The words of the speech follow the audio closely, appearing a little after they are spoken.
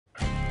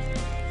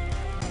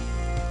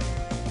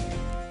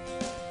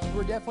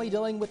we're definitely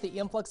dealing with the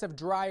influx of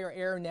drier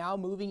air now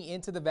moving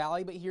into the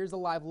valley, but here's a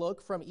live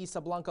look from Isla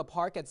Blanca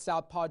Park at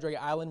South Padre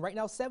Island. Right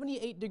now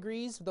 78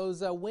 degrees.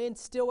 Those winds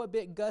still a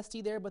bit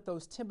gusty there, but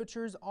those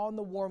temperatures on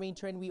the warming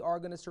trend, we are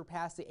going to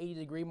surpass the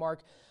 80-degree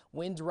mark.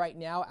 Winds right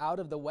now out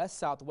of the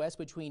west-southwest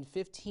between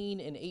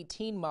 15 and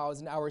 18 miles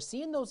an hour.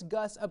 Seeing those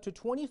gusts up to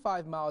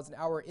 25 miles an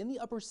hour in the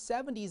upper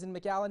 70s in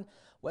McAllen.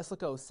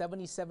 Weslaco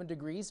 77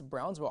 degrees.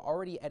 Brownsville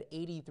already at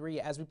 83.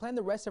 As we plan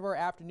the rest of our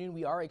afternoon,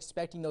 we are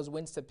expecting those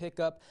winds to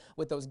pick up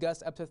with those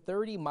gusts up to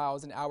 30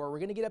 miles an hour. We're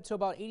going to get up to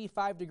about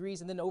 85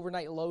 degrees and then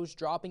overnight lows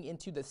dropping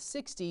into the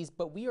 60s,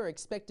 but we are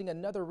expecting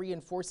another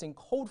reinforcing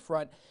cold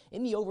front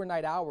in the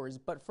overnight hours.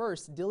 But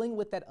first, dealing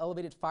with that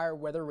elevated fire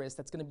weather risk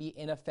that's going to be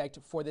in effect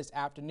for this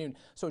afternoon.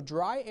 So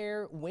dry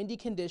air, windy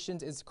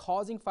conditions is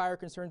causing fire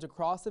concerns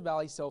across the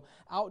valley. So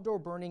outdoor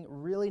burning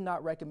really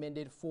not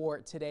recommended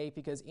for today,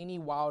 because any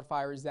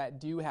wildfires that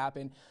do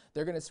happen,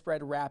 they're going to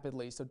spread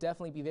rapidly. So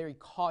definitely be very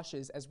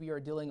cautious as we are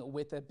dealing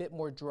with a bit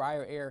more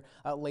drier air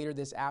later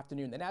this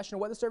afternoon. The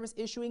National Weather Service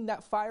issuing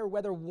that fire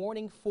weather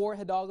warning for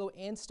Hidalgo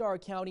and Starr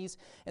counties,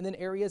 and then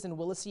areas in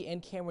Willacy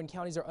and Cameron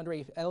counties are under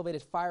a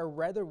elevated fire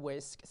weather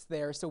risks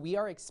there. So we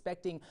are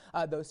expecting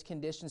those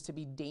conditions to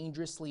be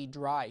dangerously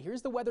dry.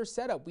 Here's the weather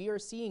setup. We are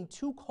seeing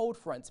two cold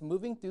fronts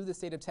moving through the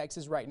state of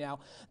Texas right now.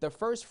 The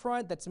first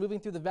front that's moving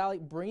through the valley,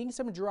 bringing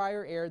some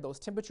drier air. Those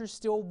temperatures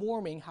still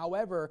warming.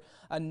 However,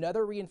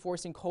 another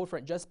reinforcing cold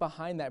front just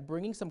behind that,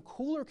 bringing some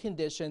cooler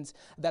conditions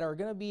that are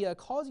going to be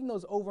causing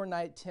those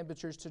overnight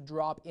temperatures to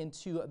drop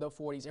into the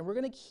 40s. And we're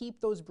going to keep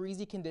those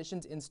breezy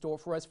conditions in store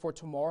for us for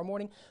tomorrow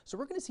morning. So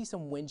we're going to see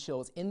some wind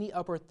chills in the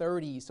upper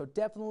 30s. So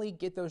definitely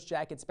get those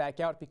jackets back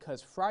out,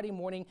 because Friday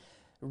morning,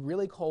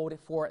 really cold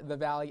for the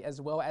valley, as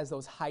well as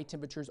those high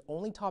temperatures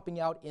only topping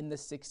out in the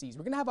 60s.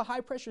 We're going to have a high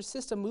pressure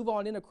system move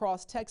on in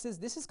across Texas.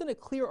 This is going to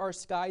clear our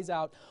skies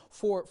out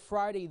for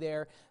Friday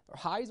there.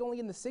 Highs only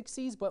in the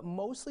 60s, but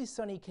mostly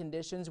sunny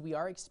conditions. We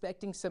are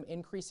expecting some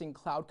increasing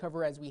cloud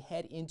cover as we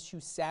head into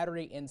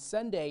Saturday and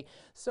Sunday.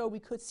 So we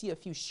could see a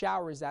few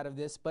showers out of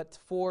this, but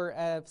for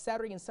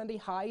Saturday and Sunday,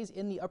 highs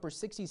in the upper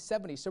 60s,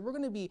 70s. So we're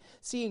going to be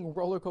seeing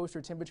roller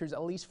coaster temperatures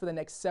at least for the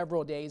next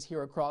several days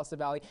here across the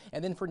valley.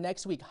 And then for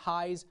next week,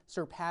 highs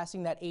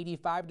surpassing that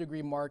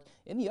 85-degree mark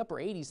in the upper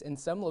 80s in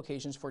some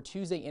locations for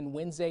Tuesday and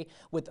Wednesday,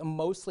 with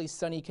mostly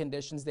sunny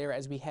conditions there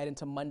as we head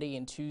into Monday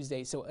and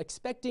Tuesday. So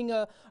expecting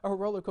a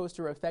roller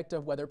coaster effect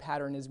of weather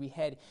pattern as we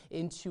head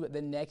into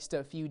the next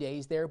few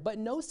days there, but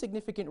no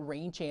significant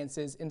rain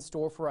chances in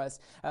store for us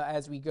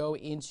as we go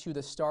into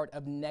the start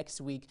of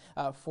next week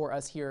for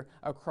us here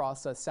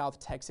across South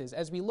Texas.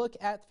 As we look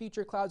at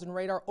future clouds and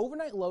radar,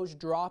 overnight lows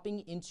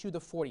dropping into the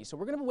 40s. So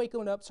we're going to be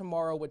waking up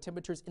tomorrow with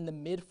temperatures in the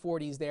mid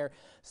 40s there.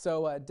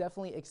 So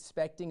definitely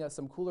expecting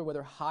some cooler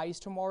weather. Highs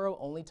tomorrow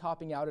only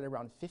topping out at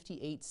around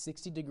 58,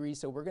 60 degrees.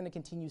 So we're going to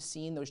continue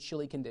seeing those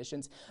chilly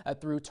conditions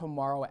through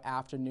tomorrow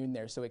afternoon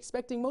there. So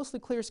expecting mostly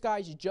clear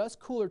skies, just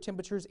cooler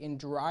temperatures in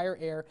drier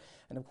air.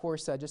 And of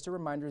course, just a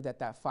reminder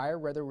that fire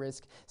weather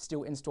risk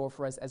still in store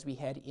for us as we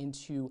head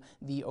into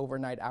the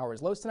overnight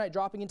hours. Lows tonight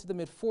dropping into the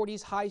mid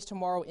 40s, highs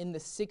tomorrow in the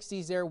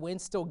 60s there.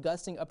 Winds still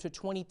gusting up to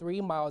 23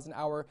 miles an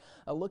hour.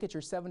 A look at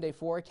your 7-day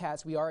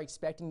forecast. We are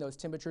expecting those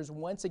temperatures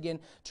once again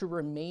to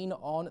remain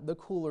on the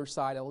cooler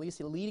side, at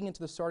least leading into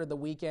the start of the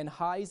weekend.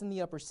 Highs in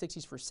the upper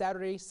 60s for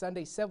Saturday,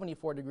 Sunday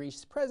 74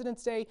 degrees.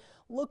 President's Day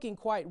looking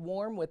quite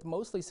warm with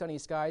mostly sunny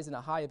skies and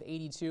a high of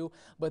 82,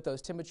 but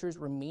those temperatures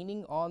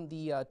remaining on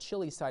the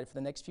chilly side for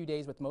the next few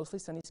days with mostly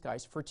sunny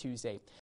skies for Tuesday.